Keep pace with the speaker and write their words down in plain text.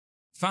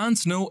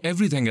Fans know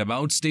everything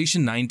about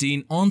Station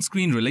 19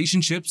 on-screen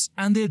relationships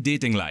and their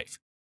dating life.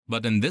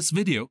 But in this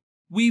video,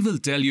 we will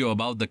tell you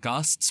about the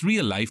cast's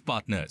real-life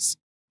partners.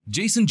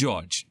 Jason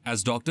George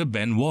as Dr.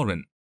 Ben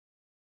Warren.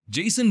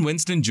 Jason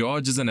Winston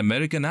George is an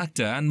American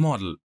actor and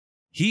model.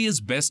 He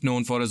is best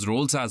known for his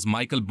roles as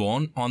Michael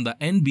Bourne on the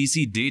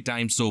NBC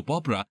daytime soap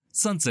opera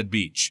Sunset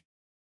Beach.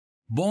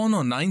 Born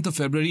on 9th of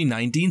February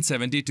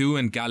 1972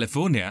 in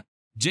California,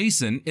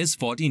 Jason is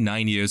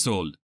 49 years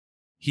old.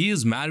 He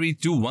is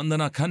married to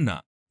Vandana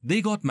Khanna.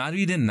 They got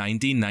married in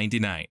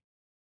 1999.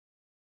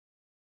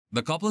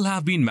 The couple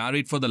have been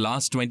married for the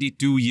last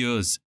 22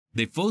 years.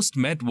 They first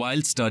met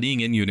while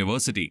studying in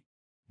university.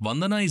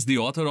 Vandana is the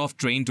author of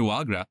Train to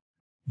Agra.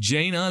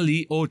 Jaina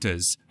Lee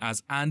Ortiz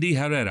as Andy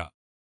Herrera.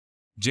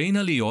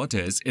 Jaina Lee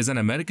Ortiz is an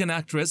American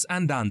actress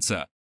and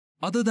dancer.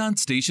 Other than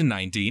Station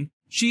 19,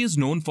 she is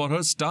known for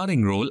her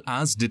starring role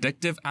as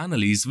Detective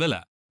Annalise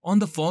Villa on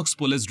the Fox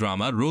police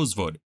drama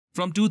Rosewood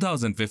from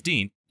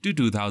 2015 to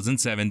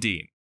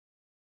 2017.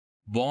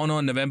 Born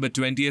on November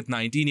 20,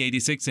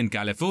 1986 in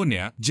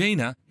California,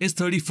 Jaina is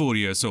 34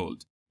 years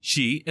old.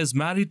 She is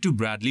married to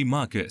Bradley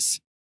Marcus.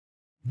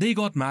 They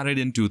got married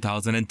in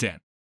 2010.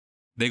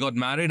 They got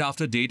married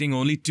after dating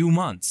only 2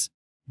 months.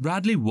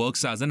 Bradley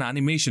works as an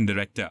animation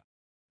director.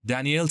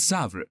 Danielle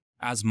Savre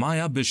as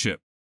Maya Bishop.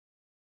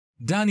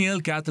 Danielle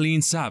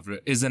Kathleen Savre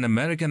is an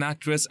American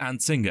actress and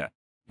singer.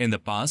 In the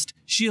past,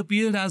 she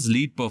appeared as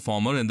lead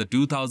performer in the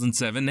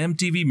 2007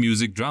 MTV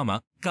music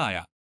drama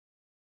Kaya.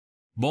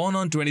 Born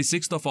on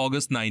 26th of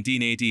August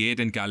 1988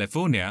 in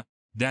California,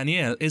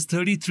 Danielle is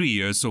 33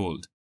 years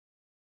old.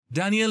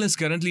 Danielle is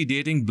currently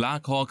dating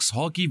Blackhawks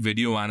hockey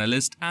video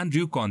analyst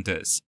Andrew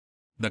Contes.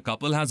 The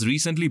couple has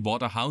recently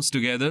bought a house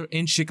together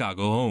in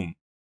Chicago home.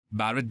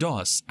 Barrett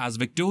Doss as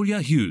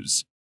Victoria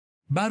Hughes.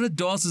 Barrett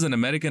Doss is an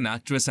American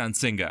actress and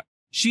singer.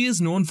 She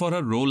is known for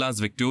her role as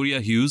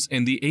Victoria Hughes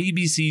in the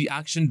ABC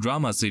action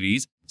drama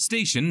series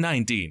Station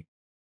 19.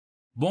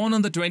 Born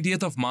on the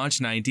 20th of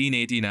March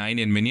 1989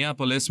 in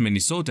Minneapolis,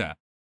 Minnesota,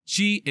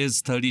 she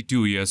is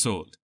 32 years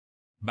old.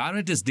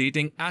 Barrett is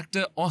dating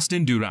actor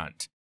Austin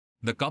Durant.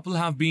 The couple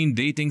have been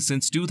dating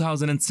since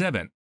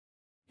 2007.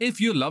 If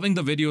you're loving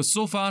the video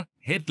so far,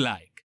 hit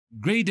like.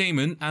 Gray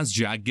Damon as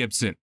Jack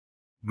Gibson.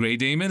 Gray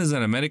Damon is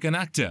an American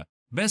actor,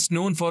 best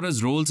known for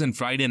his roles in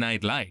Friday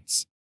Night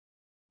Lights.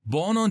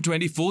 Born on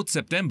 24th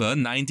September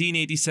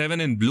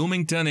 1987 in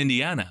Bloomington,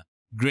 Indiana,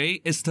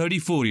 Gray is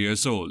 34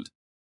 years old.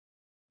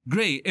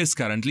 Gray is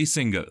currently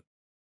single.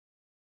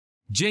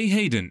 J.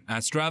 Hayden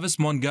as Travis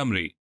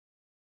Montgomery.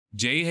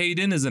 J.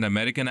 Hayden is an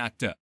American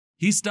actor.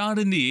 He starred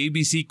in the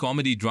ABC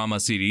comedy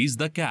drama series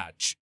The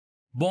Catch.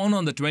 Born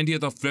on the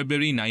 20th of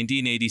February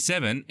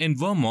 1987 in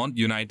Vermont,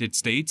 United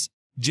States,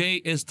 Jay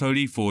is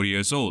 34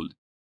 years old.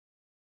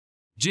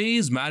 Jay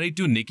is married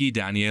to Nikki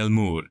Danielle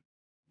Moore.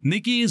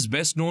 Nikki is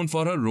best known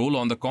for her role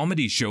on the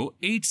comedy show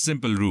 8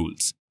 Simple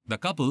Rules. The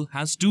couple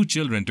has 2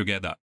 children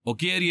together,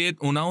 Okieriete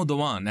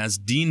Onaodowan as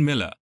Dean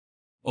Miller.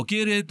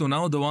 Okieriete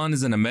Onaodowan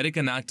is an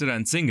American actor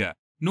and singer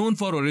known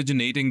for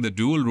originating the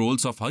dual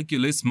roles of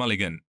Hercules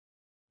Mulligan.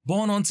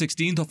 Born on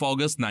 16th of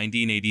August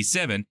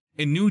 1987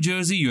 in New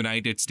Jersey,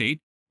 United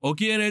States,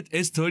 Okieriete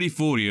is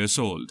 34 years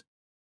old.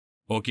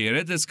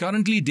 Okieriete is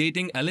currently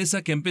dating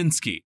Alyssa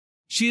Kempinski.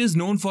 She is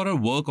known for her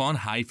work on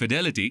High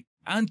Fidelity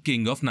and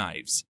King of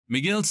Knives.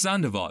 Miguel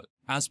Sandoval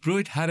as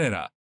Pruitt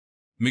Herrera.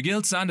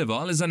 Miguel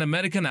Sandoval is an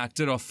American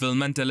actor of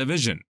film and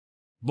television.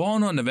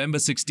 Born on November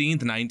 16,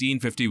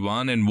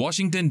 1951 in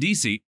Washington,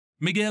 D.C.,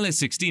 Miguel is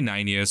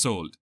 69 years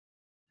old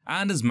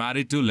and is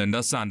married to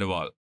Linda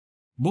Sandoval.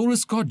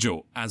 Boris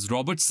Kodjoe as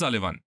Robert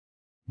Sullivan.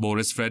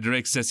 Boris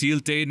Frederick Cecil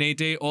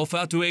Nate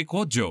Ofatue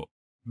Kodjoe,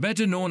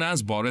 better known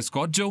as Boris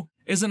Kodjoe,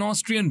 is an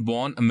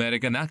Austrian-born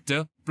American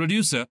actor,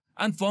 producer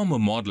and former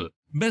model,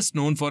 best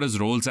known for his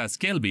roles as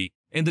Kelby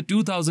in the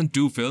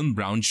 2002 film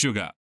Brown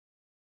Sugar.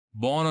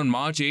 Born on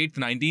March 8,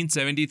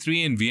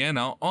 1973 in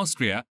Vienna,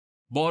 Austria,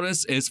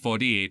 Boris is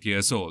 48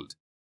 years old.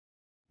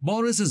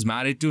 Boris is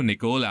married to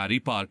Nicole Ari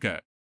Parker.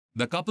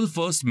 The couple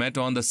first met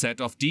on the set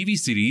of TV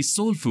series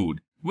Soul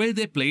Food, where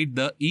they played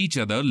the each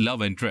other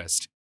love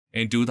interest.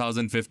 In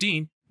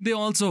 2015, they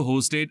also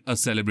hosted a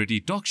celebrity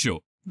talk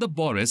show, The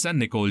Boris and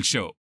Nicole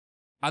Show.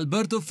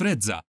 Alberto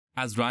Frezza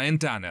as Ryan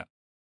Tanner.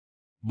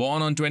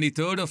 Born on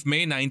 23rd of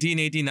May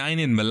 1989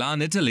 in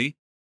Milan, Italy,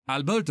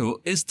 Alberto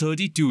is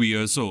 32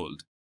 years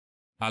old.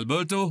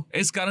 Alberto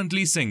is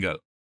currently single.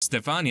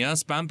 Stefania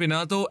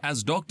Spampinato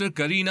as Dr.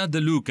 Carina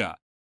De Luca.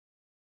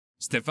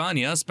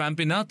 Stefania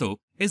Spampinato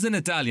is an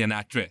Italian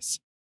actress.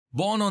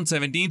 Born on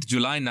 17th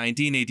July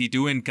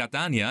 1982 in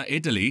Catania,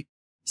 Italy,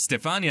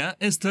 Stefania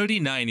is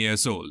 39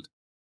 years old.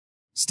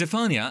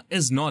 Stefania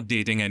is not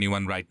dating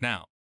anyone right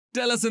now.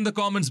 Tell us in the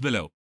comments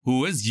below,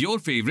 who is your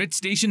favorite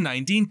Station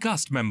 19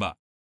 cast member?